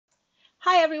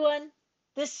Hi everyone!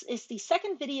 This is the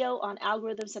second video on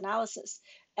algorithms analysis,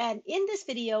 and in this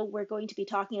video we're going to be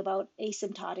talking about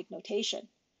asymptotic notation.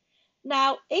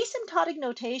 Now, asymptotic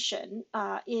notation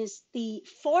is the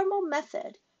formal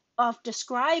method of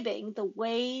describing the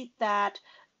way that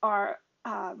our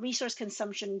resource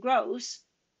consumption grows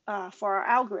for our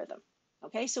algorithm.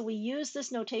 Okay, so we use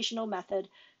this notational method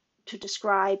to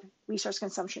describe resource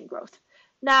consumption growth.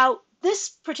 Now,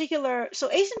 so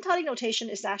asymptotic notation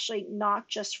is actually not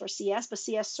just for CS, but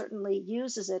CS certainly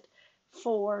uses it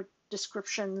for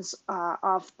descriptions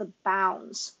of the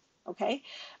bounds, okay,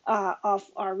 of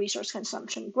our resource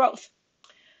consumption growth.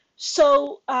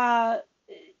 So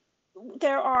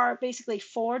there are basically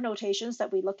four notations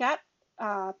that we look at.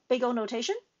 Big O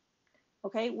notation,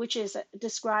 okay, which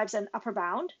describes an upper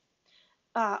bound.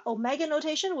 Omega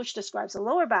notation, which describes a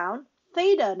lower bound,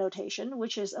 theta notation,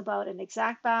 which is about an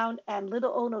exact bound, and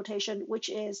little o notation, which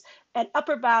is an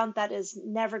upper bound that is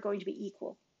never going to be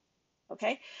equal.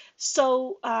 Okay,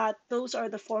 so those are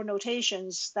the four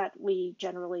notations that we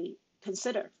generally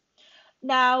consider.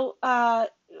 Now, one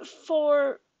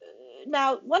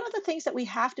of the things that we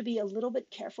have to be a little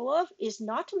bit careful of is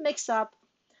not to mix up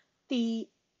the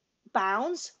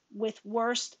bounds with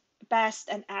worst, best,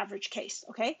 and average case,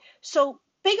 okay? So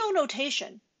big O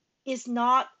notation is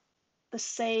not the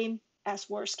same as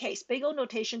worst case. Big O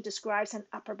notation describes an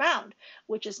upper bound,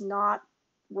 which is not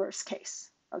worst case,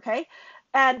 okay?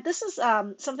 And this is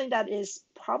something that is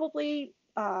probably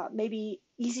maybe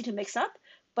easy to mix up,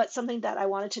 but something that I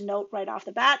wanted to note right off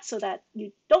the bat so that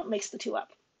you don't mix the two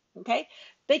up, okay?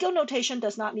 Big O notation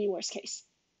does not mean worst case.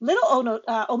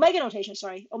 Omega notation,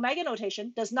 omega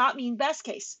notation does not mean best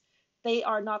case. They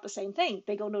are not the same thing.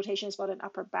 Big O notation is about an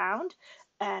upper bound,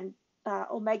 and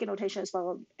omega notation is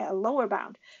about a lower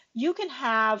bound. You can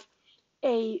have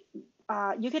a,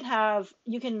 you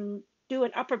can do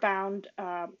an upper bound.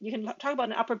 You can talk about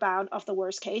an upper bound of the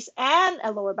worst case and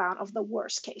a lower bound of the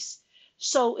worst case.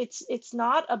 So it's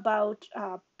not about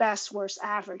best, worst,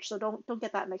 average. So don't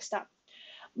get that mixed up.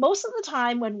 Most of the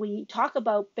time when we talk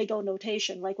about big O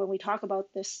notation, like when we talk about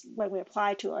this, when we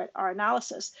apply to our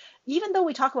analysis, even though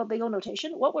we talk about big O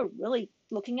notation, what we're really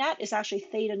looking at is actually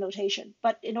theta notation.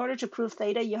 But in order to prove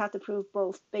theta, you have to prove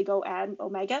both big O and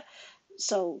omega.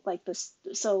 So like this,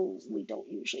 so we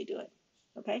don't usually do it.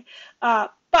 Okay,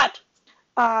 but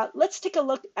let's take a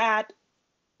look at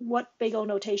what big O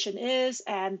notation is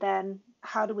and then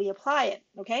how do we apply it,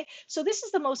 okay? So this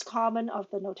is the most common of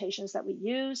the notations that we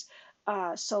use.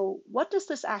 So what does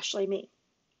this actually mean?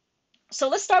 So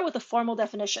let's start with the formal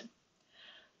definition.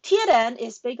 T at n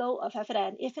is big O of f at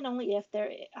n if and only if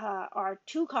there are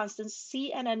two constants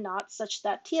c and n naught such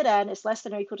that T at n is less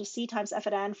than or equal to c times f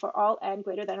at n for all n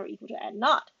greater than or equal to n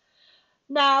naught.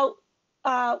 Now,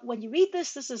 when you read this,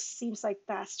 seems like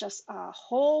that's just a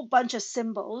whole bunch of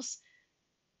symbols.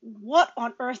 What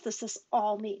on earth does this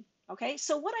all mean? Okay,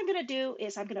 so what I'm going to do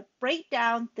is I'm going to break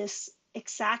down this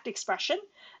exact expression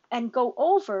and go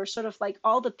over sort of like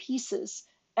all the pieces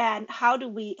and how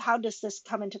does this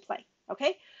come into play?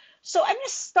 Okay, so I'm going to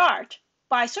start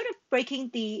by sort of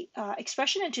breaking the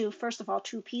expression into, first of all,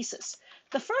 two pieces.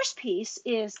 The first piece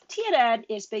is T at n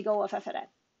is big O of f at n.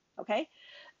 Okay,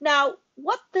 now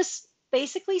what this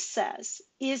basically says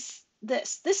is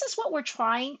this is what we're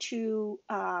trying to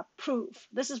prove.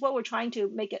 This is what we're trying to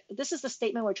make it. This is the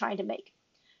statement we're trying to make.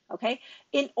 Okay.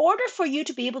 In order for you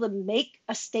to be able to make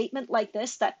a statement like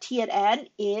this, that T at n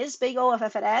is big O of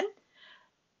f at n,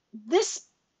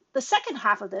 the second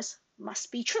half of this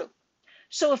must be true.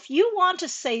 So if you want to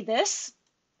say this,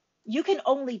 you can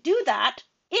only do that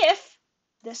if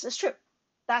this is true.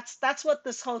 That's what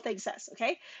this whole thing says.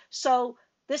 Okay. So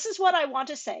this is what I want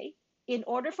to say. In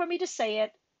order for me to say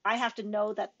it, I have to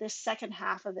know that this second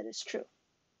half of it is true.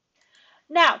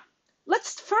 Now,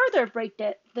 let's further break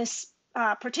this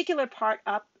particular part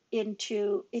up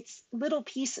into its little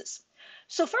pieces.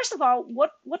 So first of all,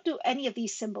 what do any of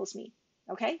these symbols mean?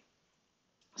 Okay,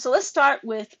 so let's start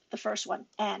with the first one,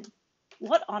 n.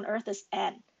 What on earth is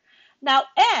n? Now,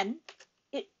 n,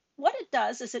 what it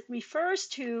does is it refers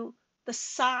to the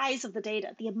size of the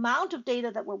data, the amount of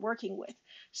data that we're working with.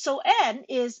 So n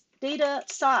is data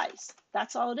size.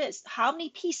 That's all it is. How many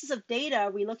pieces of data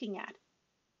are we looking at?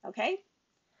 Okay.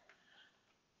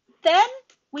 Then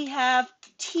we have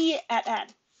T at n.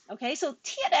 Okay, so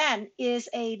T at n is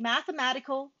a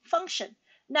mathematical function.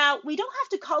 Now, we don't have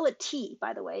to call it T,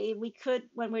 by the way. We could,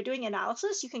 when we're doing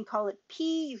analysis, you can call it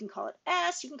P, you can call it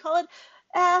S, you can call it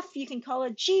F, you can call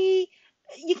it G,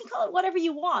 you can call it whatever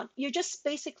you want. You just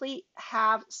basically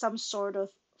have some sort of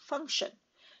function.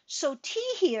 So T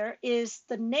here is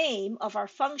the name of our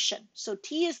function. So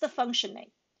T is the function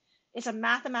name. It's a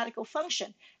mathematical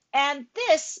function. And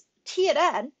this T at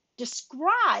n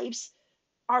describes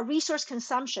our resource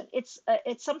consumption. It's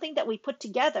something that we put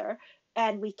together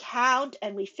and we count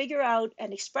and we figure out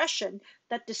an expression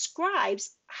that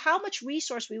describes how much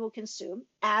resource we will consume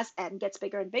as n gets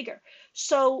bigger and bigger.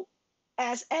 So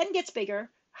as n gets bigger,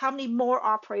 how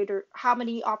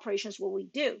many operations will we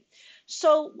do?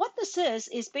 So what this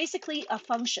is basically a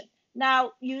function.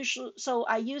 Now, usually, so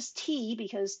I use t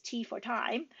because t for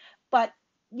time, but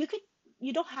you could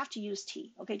you don't have to use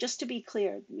t, okay? Just to be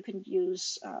clear, you can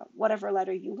use whatever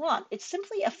letter you want. It's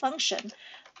simply a function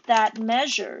that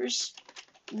measures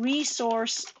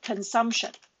resource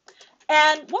consumption.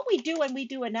 And what we do when we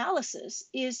do analysis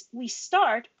is we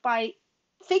start by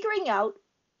figuring out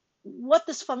what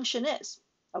this function is.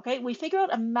 Okay, we figure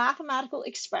out a mathematical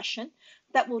expression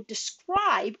that will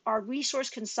describe our resource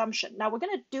consumption. Now we're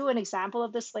going to do an example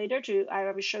of this later I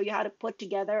will show you how to put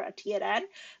together a T at n,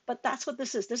 but that's what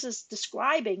this is. This is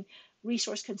describing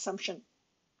resource consumption.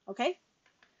 Okay,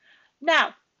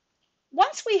 now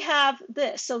once we have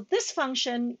this, so this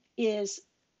function is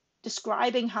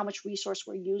describing how much resource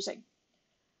we're using.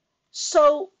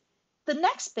 So the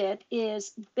next bit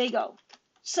is big O.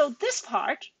 So this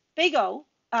part, big O,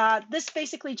 this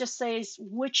basically just says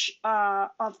which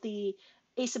of the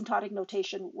asymptotic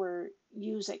notation we're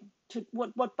using.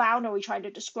 What bound are we trying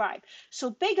to describe? So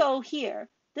big O here,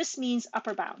 this means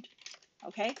upper bound.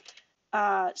 Okay,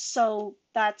 so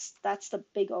that's the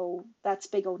big O. That's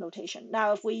big O notation.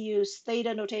 Now, if we use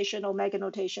theta notation, omega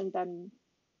notation, then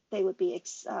they would be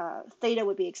theta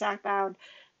would be exact bound,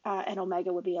 and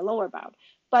omega would be a lower bound.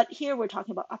 But here we're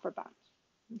talking about upper bound.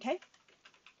 Okay.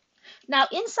 Now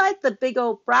inside the big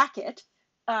O bracket,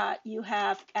 you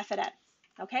have f at n.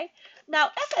 Okay. Now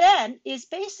f at n is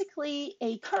basically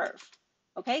a curve.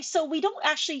 Okay. So we don't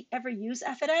actually ever use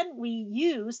f at n. We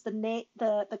use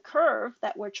the curve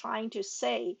that we're trying to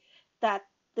say that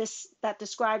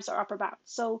describes our upper bound.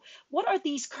 So what are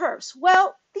these curves?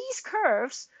 Well, these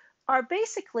curves are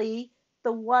basically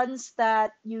the ones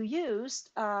that you used,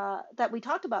 that we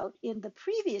talked about in the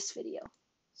previous video.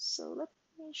 So let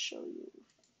me show you.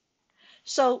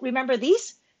 So remember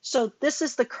these? So this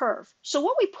is the curve. So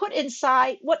what we put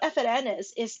inside, what f at n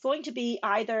is going to be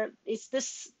either, it's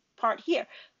this part here.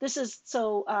 This is,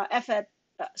 so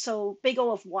so big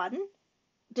O of 1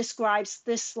 describes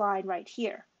this line right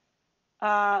here.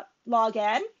 Log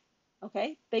n,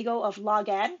 okay, big O of log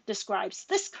n describes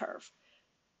this curve.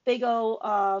 Big O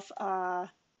of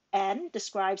n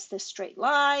describes this straight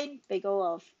line. Big O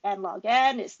of n log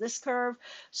n is this curve.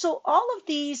 So all of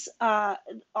these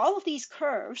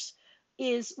curves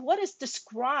is what is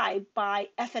described by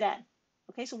f at n.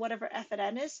 Okay, so whatever f at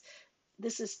n is,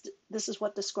 this is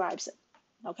what describes it.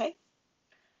 Okay.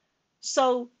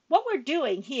 So what we're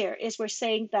doing here is we're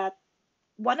saying that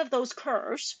one of those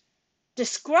curves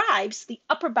describes the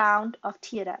upper bound of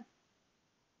T at n.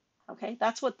 Okay,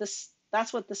 that's what this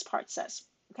part says.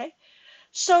 Okay,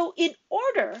 so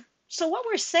so what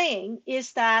we're saying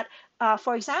is that,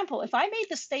 for example, if I made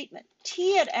the statement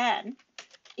T at n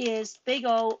is big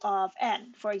O of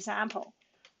n, for example,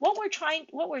 what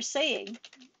we're saying,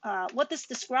 what this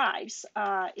describes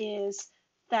is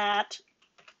that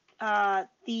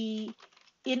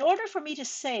in order for me to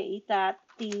say that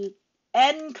the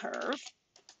n curve,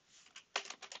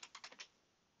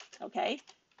 okay,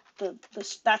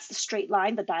 that's the straight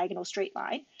line, the diagonal straight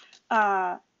line,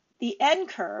 the n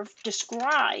curve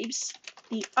describes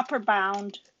the upper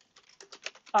bound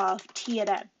of T at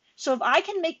n. So if I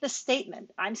can make this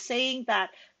statement, I'm saying that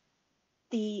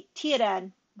the T at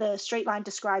n, the straight line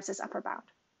describes as upper bound.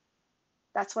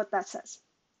 That's what that says.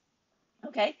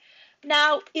 Okay.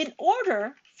 Now, in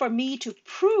order for me to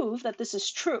prove that this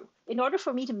is true, in order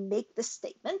for me to make this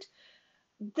statement,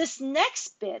 this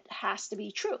next bit has to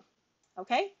be true.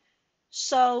 Okay.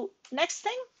 So next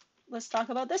thing, let's talk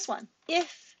about this one.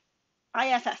 If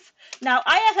IFF. Now,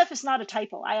 IFF is not a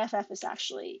typo. IFF is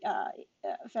actually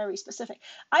very specific.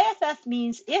 IFF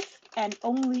means if and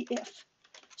only if.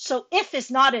 So if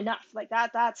is not enough, like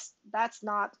that's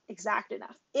not exact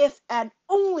enough. If and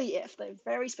only if, they're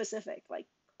very specific, like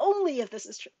only if this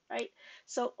is true, right?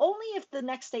 So only if the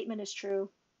next statement is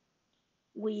true,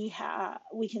 we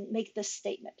can make this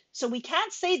statement. So we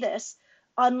can't say this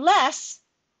unless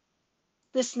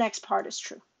this next part is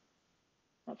true.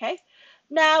 Okay.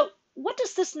 Now, what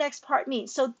does this next part mean?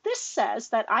 So this says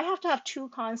that I have to have two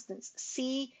constants,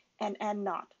 C and N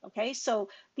naught. Okay, so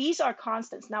these are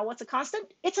constants. Now, what's a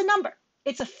constant? It's a number.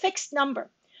 It's a fixed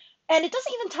number. And it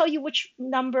doesn't even tell you which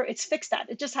number it's fixed at.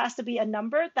 It just has to be a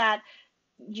number that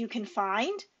you can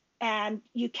find and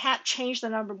you can't change the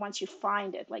number once you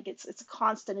find it. Like it's a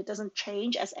constant. It doesn't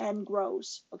change as n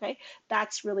grows. Okay,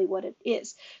 that's really what it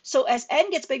is. So as n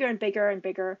gets bigger and bigger and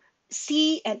bigger,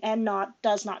 c and n naught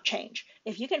does not change.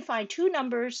 If you can find two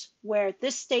numbers where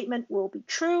this statement will be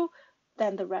true,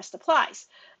 then the rest applies.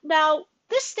 Now,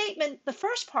 this statement, the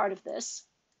first part of this,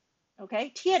 okay,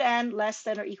 t at n less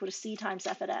than or equal to c times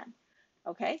f at n.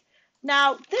 Okay,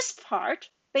 now this part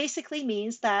basically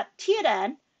means that t at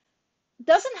n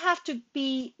doesn't have to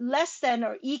be less than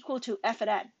or equal to f at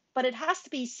n, but it has to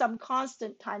be some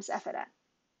constant times f at n.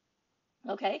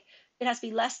 Okay, it has to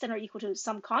be less than or equal to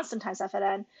some constant times f at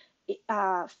n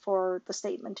for the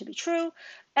statement to be true.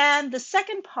 And the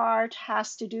second part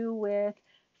has to do with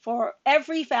for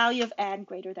every value of n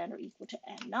greater than or equal to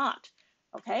n naught.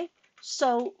 Okay,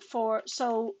 so for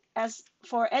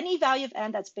any value of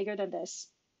n that's bigger than this,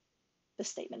 the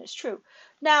statement is true.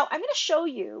 Now I'm going to show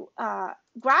you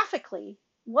graphically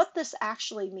what this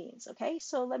actually means. Okay,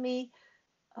 so let me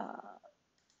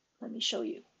show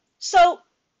you. So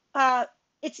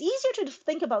it's easier to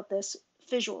think about this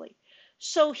visually.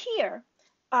 So here,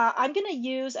 I'm going to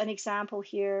use an example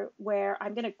here where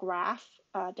I'm going to graph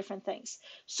different things.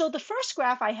 So the first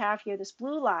graph I have here, this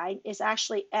blue line, is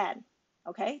actually n.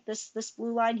 Okay, this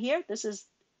blue line here, this is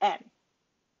n.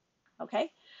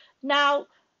 Okay, now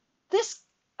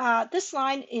this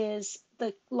line is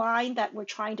the line that we're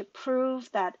trying to prove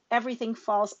that everything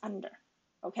falls under.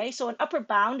 Okay, so an upper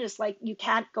bound is like you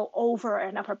can't go over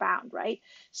an upper bound, right?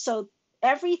 So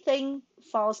everything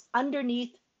falls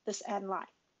underneath this n line.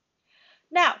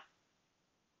 Now,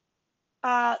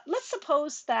 let's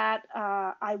suppose that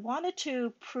I wanted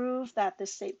to prove that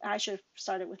this statement, I should have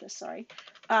started with this, sorry.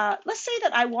 Let's say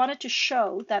that I wanted to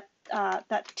show that,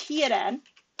 that t at n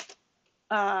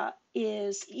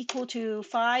is equal to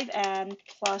 5n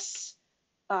plus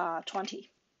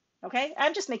 20. Okay,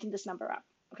 I'm just making this number up.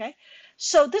 Okay,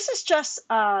 so this is just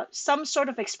some sort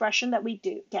of expression that we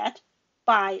do get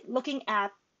by looking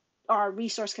at our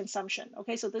resource consumption.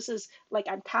 Okay, so this is like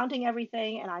I'm counting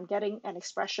everything and I'm getting an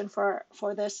expression for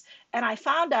this, and I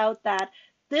found out that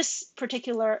this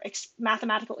particular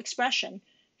mathematical expression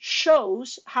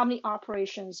shows how many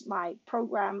operations my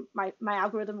program, my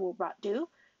algorithm will do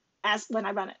as when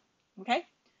I run it. Okay.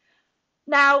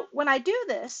 Now, when I do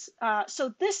this,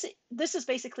 so this is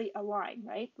basically a line,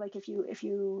 right? Like if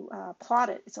you plot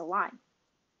it, it's a line.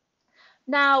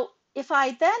 Now, if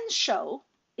I then show,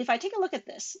 if I take a look at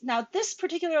this, now this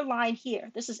particular line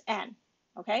here, this is n,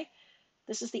 okay?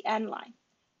 This is the n line.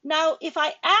 Now, if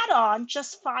I add on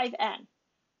just 5n,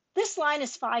 this line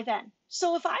is 5n.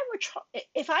 So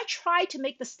if I try to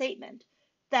make the statement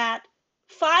that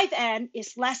 5n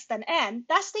is less than n,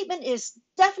 that statement is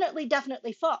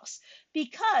definitely false,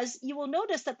 because you will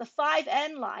notice that the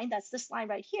 5n line, that's this line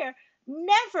right here,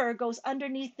 never goes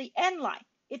underneath the n line.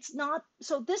 It's not,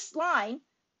 so this line,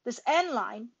 this n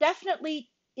line, definitely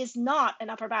is not an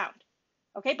upper bound.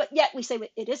 Okay, but yet we say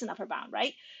it is an upper bound,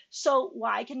 right? So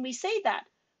why can we say that?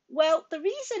 Well, the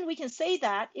reason we can say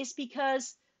that is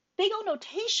because big O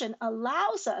notation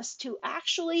allows us to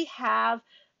actually have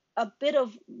a bit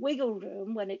of wiggle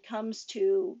room when it comes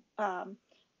to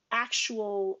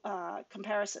actual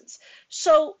comparisons.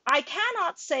 So I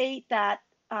cannot say that,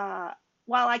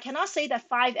 while I cannot say that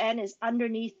 5n is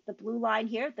underneath the blue line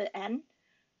here, the n,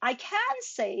 I can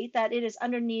say that it is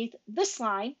underneath this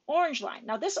line, orange line.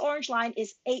 Now this orange line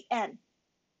is 8n,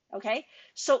 okay?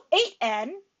 So 8n,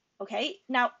 okay,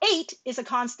 now 8 is a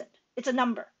constant, it's a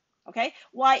number, okay?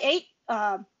 Why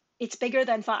 8? It's bigger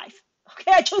than 5.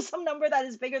 Okay, I chose some number that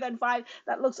is bigger than 5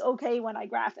 that looks okay when I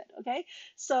graph it, okay?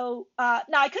 So now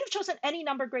I could have chosen any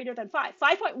number greater than 5.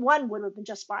 5.1 would have been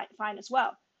just fine as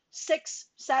well. 6,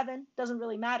 7, doesn't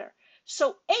really matter.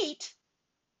 So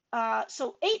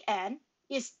 8n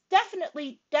is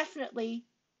definitely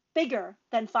bigger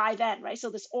than 5n, right? So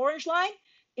this orange line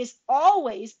is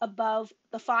always above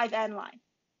the 5n line,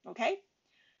 okay?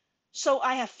 So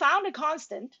I have found a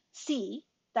constant, c,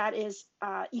 that is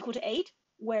equal to 8,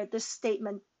 where this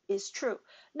statement is true.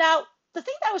 Now, the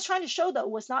thing that I was trying to show, though,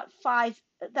 was not 5,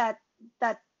 that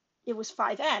it was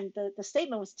 5n. The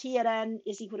statement was t at n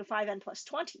is equal to 5n plus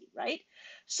 20, right?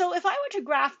 So if I were to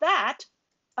graph that,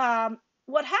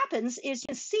 what happens is you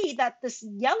can see that this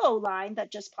yellow line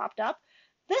that just popped up,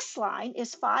 this line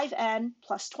is 5n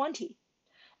plus 20.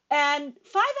 And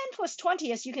 5n plus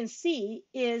 20, as you can see,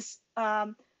 is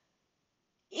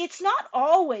it's not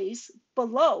always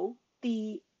below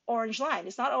the orange line.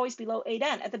 It's not always below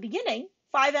 8n. At the beginning,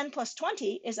 5n plus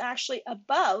 20 is actually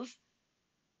above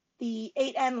the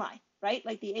 8n line, right?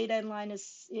 Like the 8n line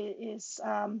is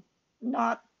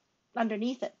not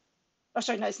underneath it. Oh,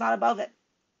 sorry, no, it's not above it.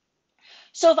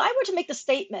 So if I were to make the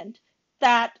statement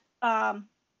that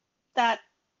that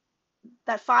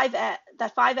that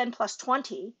 5n plus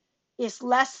 20 is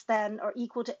less than or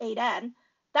equal to 8n,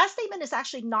 that statement is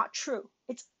actually not true.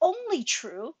 It's only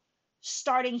true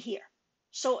starting here.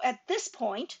 So at this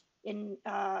point,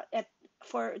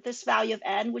 for this value of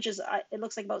n, which is it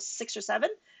looks like about 6 or 7,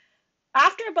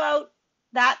 after about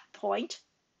that point,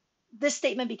 this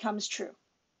statement becomes true.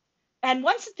 And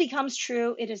once it becomes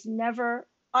true, it is never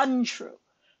untrue.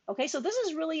 Okay, so this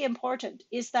is really important,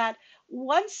 is that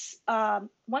once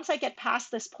I get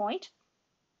past this point,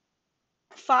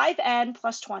 5n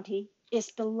plus 20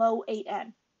 is below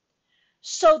 8n.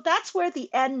 So that's where the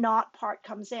n naught part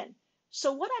comes in.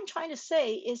 So what I'm trying to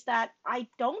say is that I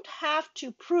don't have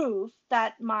to prove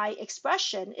that my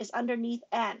expression is underneath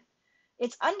n.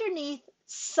 It's underneath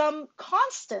some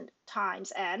constant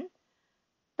times n,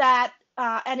 that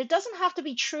and it doesn't have to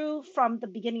be true from the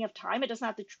beginning of time. It doesn't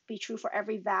have to be true for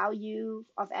every value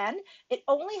of n. It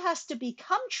only has to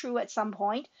become true at some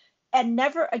point and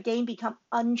never again become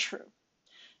untrue.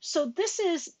 So this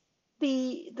is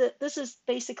this is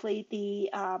basically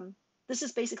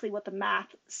what the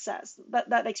math says,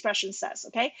 that expression says.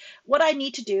 Okay, what I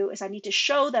need to do is I need to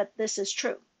show that this is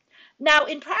true. Now,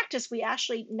 in practice, we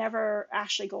actually never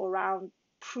actually go around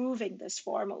proving this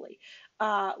formally.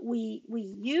 We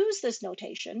use this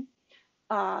notation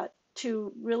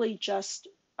to really just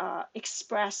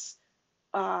express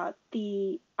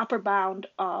the upper bound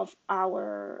of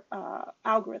our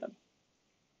algorithm.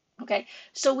 Okay,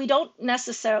 so we don't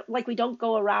necessarily, like, we don't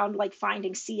go around like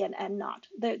finding C and N naught.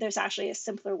 There's actually a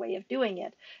simpler way of doing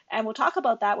it, and we'll talk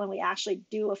about that when we actually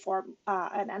do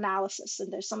an analysis.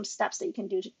 And there's some steps that you can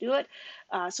do to do it.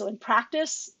 So in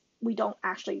practice, we don't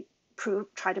actually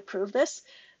try to prove this,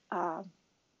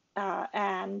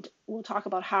 and we'll talk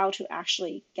about how to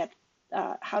actually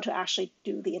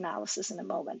do the analysis in a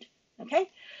moment. Okay,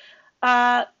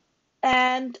 and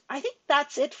I think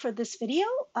that's it for this video.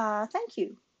 Thank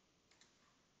you.